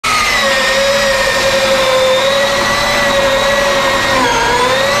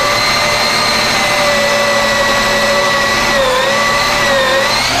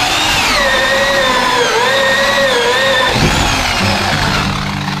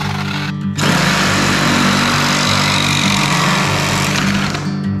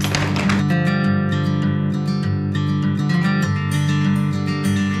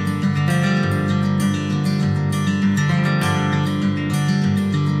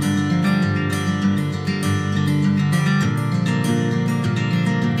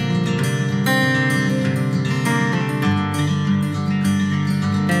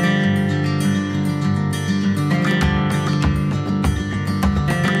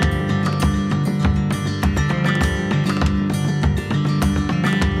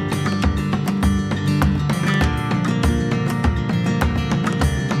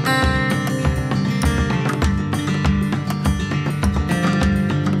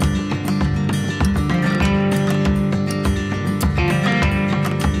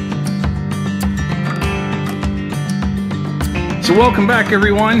So welcome back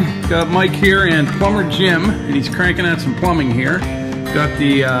everyone. Got Mike here and Plumber Jim, and he's cranking out some plumbing here. Got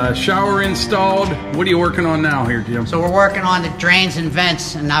the shower installed. What are you working on now here, Jim? So we're working on the drains and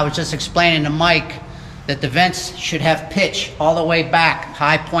vents, and I was just explaining to Mike that the vents should have pitch all the way back.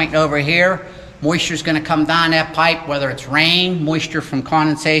 High point over here. Moisture's going to come down that pipe, whether it's rain, moisture from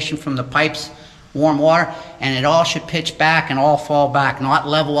condensation from the pipes, warm water, and it all should pitch back and all fall back, not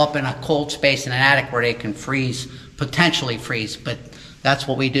level up in a cold space in an attic where they can freeze, potentially freeze. But that's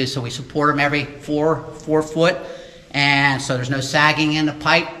what we do. So we support them every four foot, and so there's no sagging in the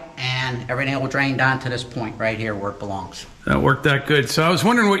pipe, and everything will drain down to this point right here where it belongs. That worked that good. So I was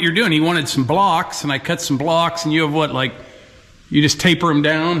wondering what you're doing. You wanted some blocks, and I cut some blocks, and you have what, like, you just taper them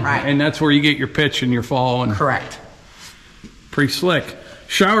down, right, and that's where you get your pitch and your fall. And correct. Pretty slick.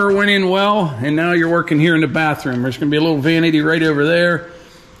 Shower went in well, and now you're working here in the bathroom. There's going to be a little vanity right over there.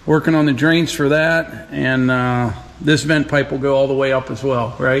 Working on the drains for that, and this vent pipe will go all the way up as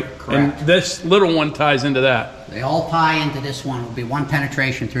well, right? Correct. And this little one ties into that. They all tie into this one. It'll be one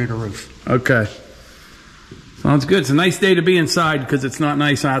penetration through the roof. Okay. Sounds good. It's a nice day to be inside because it's not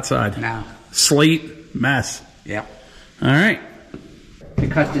nice outside. No. Sleet, mess. Yep. All right. To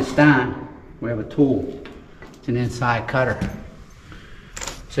cut this down, we have a tool. It's an inside cutter.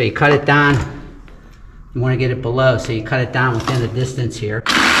 So you cut it down, you want to get it below, so you cut it down within the distance here.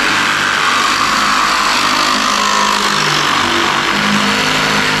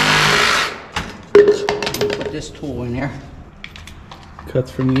 Put this tool in there.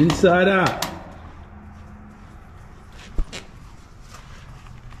 Cuts from the inside out.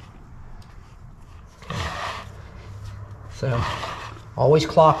 So, always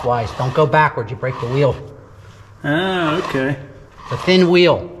clockwise, don't go backwards, you break the wheel. Ah, okay. It's a thin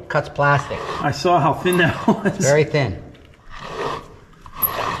wheel, cuts plastic. I saw how thin that was. Very thin.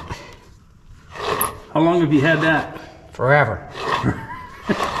 How long have you had that? Forever.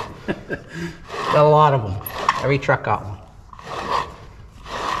 Got a lot of them. Every truck got one.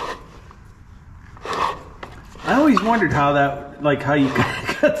 I always wondered how that, like how you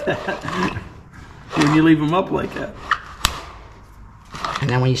cut that when you leave them up like that. And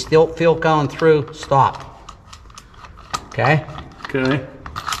then when you still feel it going through, stop. Okay? Okay.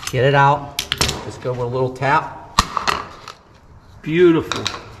 Get it out. Just go with a little tap. Beautiful.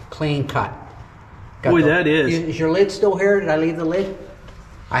 Clean cut. Boy, that is. Is your lid still here? Did I leave the lid?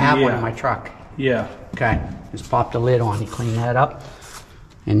 I have one in my truck. Yeah. Okay. Just pop the lid on. You clean that up,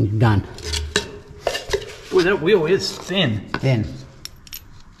 and you're done. Boy, that wheel is thin. Thin.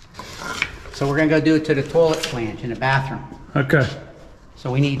 So we're going to go do it to the toilet flange in the bathroom. Okay.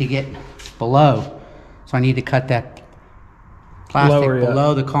 So we need to get below. So I need to cut that plastic Lower, yeah,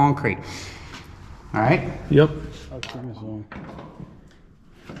 below the concrete. All right? Yep. I'll turn this on.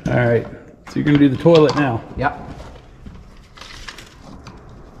 All right. So you're going to do the toilet now. Yep.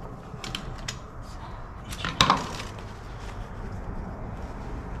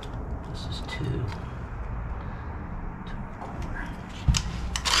 This is 2.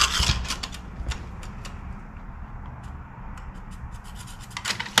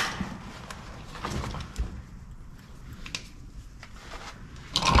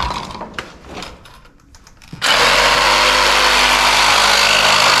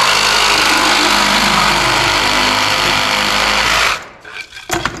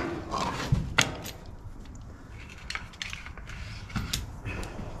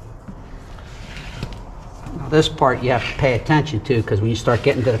 This part you have to pay attention to, because when you start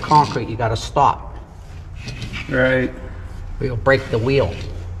getting to the concrete, you got to stop. Right. Or you'll break the wheel.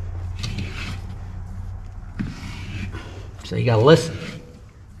 So you got to listen.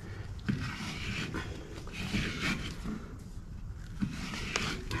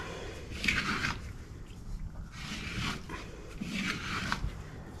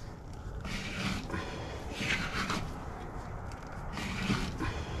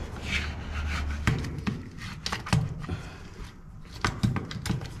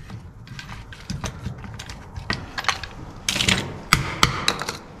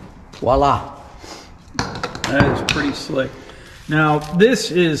 Voila. That is pretty slick. Now,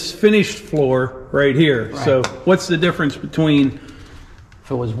 this is finished floor right here. Right. So what's the difference between... If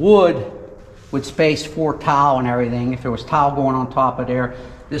it was wood, would space for tile and everything. If there was tile going on top of there,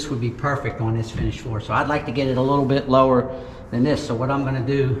 this would be perfect on this finished floor. So I'd like to get it a little bit lower than this. So what I'm going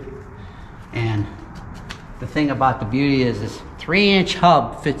to do, and the thing about the beauty is this 3-inch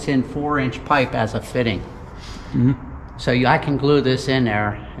hub fits in 4-inch pipe as a fitting. Mm-hmm. So I can glue this in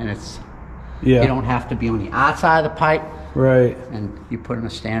there, and it's, yeah, you don't have to be on the outside of the pipe. Right. And you put in a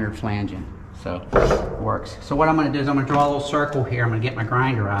standard flange in. So it works. So what I'm going to do is I'm going to draw a little circle here. I'm going to get my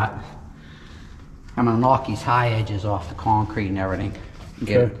grinder out. I'm gonna knock these high edges off the concrete and everything. And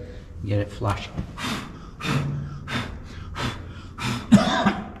get it flush.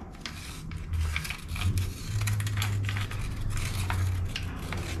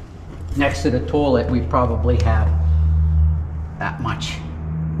 Next to the toilet, we probably have that much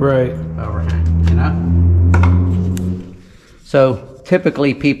overhang, you know? So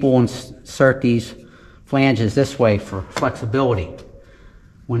typically people insert these flanges this way for flexibility.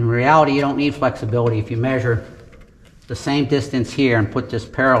 When in reality, you don't need flexibility. If you measure the same distance here and put this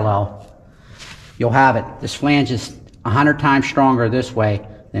parallel, you'll have it. This flange is 100 times stronger this way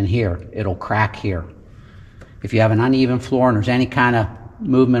than here. It'll crack here. If you have an uneven floor and there's any kind of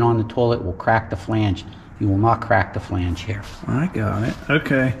movement on the toilet, it will crack the flange. You will not crack the flange here. I got it.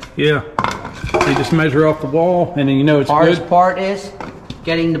 Okay. Yeah. You just measure off the wall and then you know it's Hardest good. part is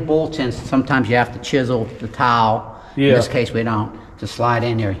getting the bolts in. Sometimes you have to chisel the towel. Yeah. In this case, we don't. To slide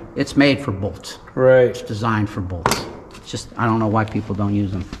in there. It's made for bolts. Right. It's designed for bolts. It's just, I don't know why people don't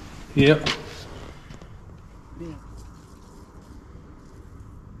use them. Yep.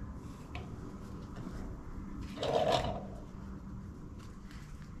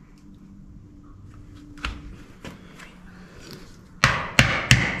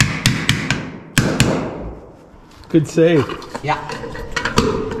 Good save. Yeah.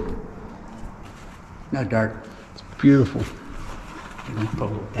 No dirt. It's beautiful. I'm gonna put a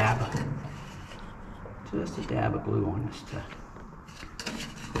little dab of, just a dab of glue on this too.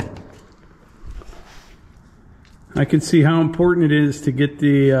 I can see how important it is to get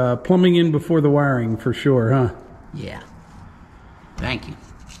the plumbing in before the wiring, for sure, huh? Yeah. Thank you.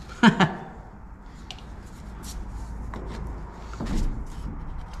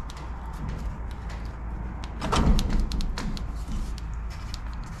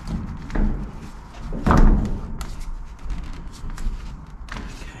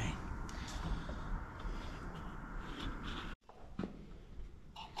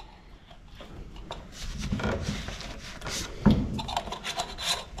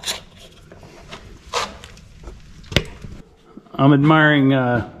 I'm admiring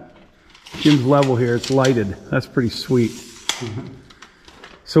Jim's level here. It's lighted. That's pretty sweet.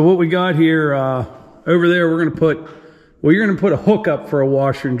 So what we got here, over there, we're going to put, well, you're going to put a hook up for a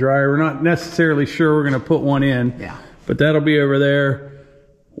washer and dryer. We're not necessarily sure we're going to put one in. Yeah. But that'll be over there.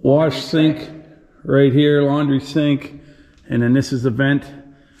 Wash sink right here, laundry sink. And then this is the vent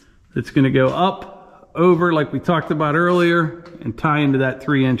that's going to go up, over, like we talked about earlier, and tie into that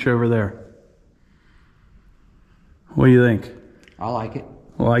 3-inch over there. What do you think? I like it.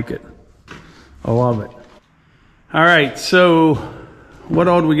 I like it. I love it. All right, so what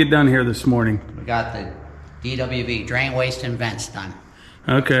all did we get done here this morning? We got the DWV, drain, waste, and vents done.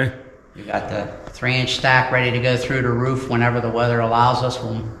 Okay. We got the 3-inch stack ready to go through the roof whenever the weather allows us.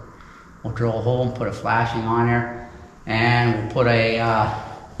 We'll drill a hole and put a flashing on there. And we'll put a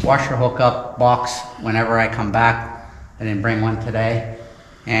washer hookup box whenever I come back. I didn't bring one today.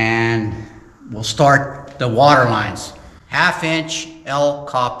 And we'll start the water lines. 1/2-inch L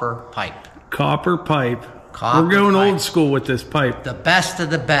copper pipe. Copper pipe. Copper We're going pipe. old school with this pipe. The best of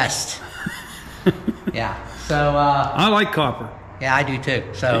the best. Yeah. So. I like copper. Yeah, I do too.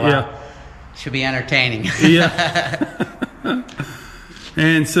 So. Yeah. Should be entertaining. Yeah.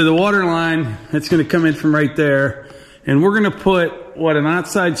 And so the water line, it's going to come in from right there. And we're going to put, what, an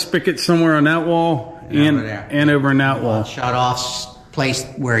outside spigot somewhere on that wall and over in that wall. Shut-offs placed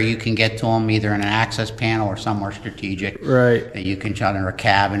where you can get to them, either in an access panel or somewhere strategic. Right. That you can shut in a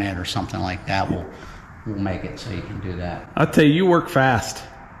cabinet or something like that. We'll make it so you can do that. I'll tell you, you work fast.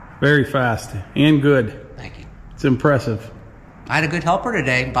 Very fast. And good. Thank you. It's impressive. I had a good helper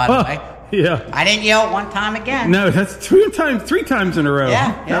today, by the way. Yeah. I didn't yell at one time again. No, that's three times in a row.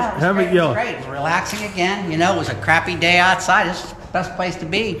 Yeah. Haven't yelled. Great. It was relaxing again. You know, it was a crappy day outside. It's the best place to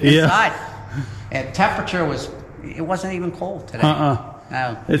be, inside. Yeah. And temperature it wasn't even cold today.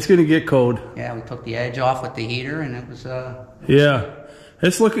 No. It's going to get cold. Yeah, we took the edge off with the heater, and it was... Yeah.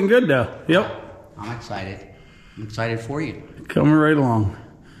 It's looking good, though. Yep. I'm excited. I'm excited for you. Coming right along.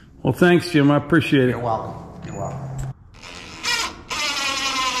 Well, thanks, Jim. I appreciate it. You're welcome. You're welcome.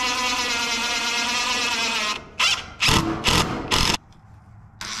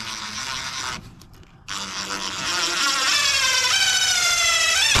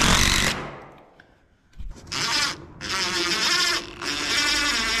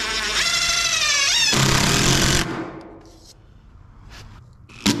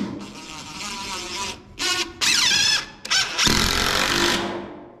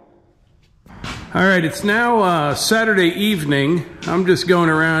 All right, it's now Saturday evening. I'm just going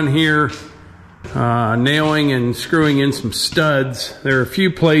around here nailing and screwing in some studs. There are a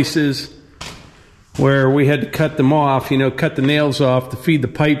few places where we had to cut them off, you know, cut the nails off to feed the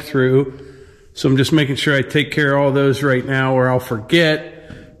pipe through. So I'm just making sure I take care of all those right now or I'll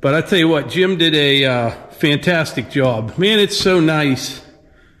forget. But I tell you what, Jim did a fantastic job. Man, it's so nice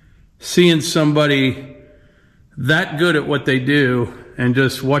seeing somebody that good at what they do and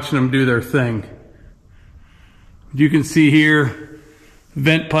just watching them do their thing. You can see here,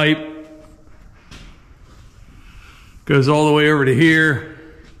 vent pipe goes all the way over to here,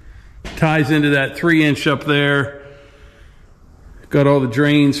 ties into that 3-inch up there. Got all the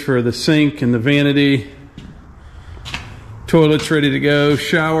drains for the sink and the vanity. Toilet's ready to go,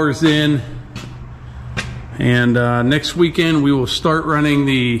 showers in. And next weekend we will start running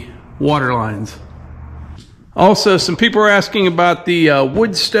the water lines. Also, some people are asking about the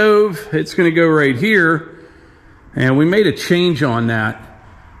wood stove. It's going to go right here. And we made a change on that.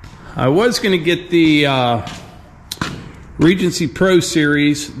 I was going to get the Regency Pro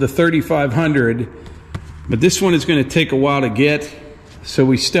Series, the 3500, but this one is going to take a while to get. So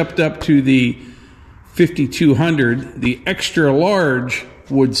we stepped up to the 5200, the extra large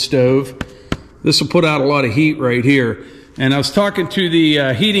wood stove. This will put out a lot of heat right here. And I was talking to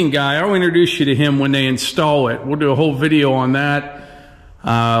the heating guy. I'll introduce you to him when they install it. We'll do a whole video on that.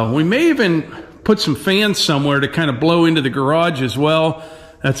 We may even put some fans somewhere to kind of blow into the garage as well.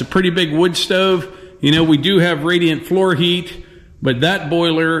 That's a pretty big wood stove. You know, we do have radiant floor heat, but that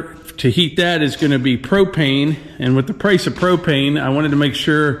boiler to heat that is going to be propane. And with the price of propane, I wanted to make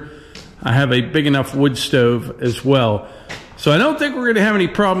sure I have a big enough wood stove as well. So I don't think we're going to have any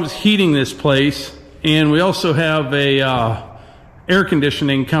problems heating this place. And we also have a air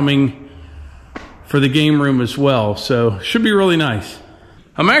conditioning coming for the game room as well. So should be really nice.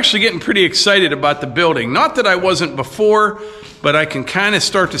 I'm actually getting pretty excited about the building. Not that I wasn't before, but I can kind of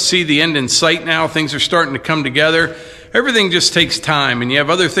start to see the end in sight now. Things are starting to come together. Everything just takes time, and you have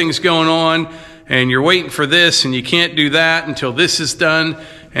other things going on, and you're waiting for this, and you can't do that until this is done,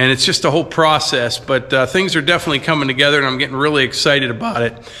 and it's just a whole process. But things are definitely coming together, and I'm getting really excited about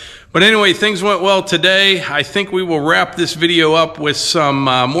it. But anyway, things went well today. I think we will wrap this video up with some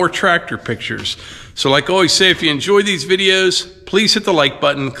more tractor pictures. So like I always say, if you enjoy these videos, please hit the like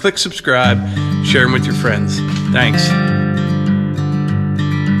button, click subscribe, share them with your friends. Thanks.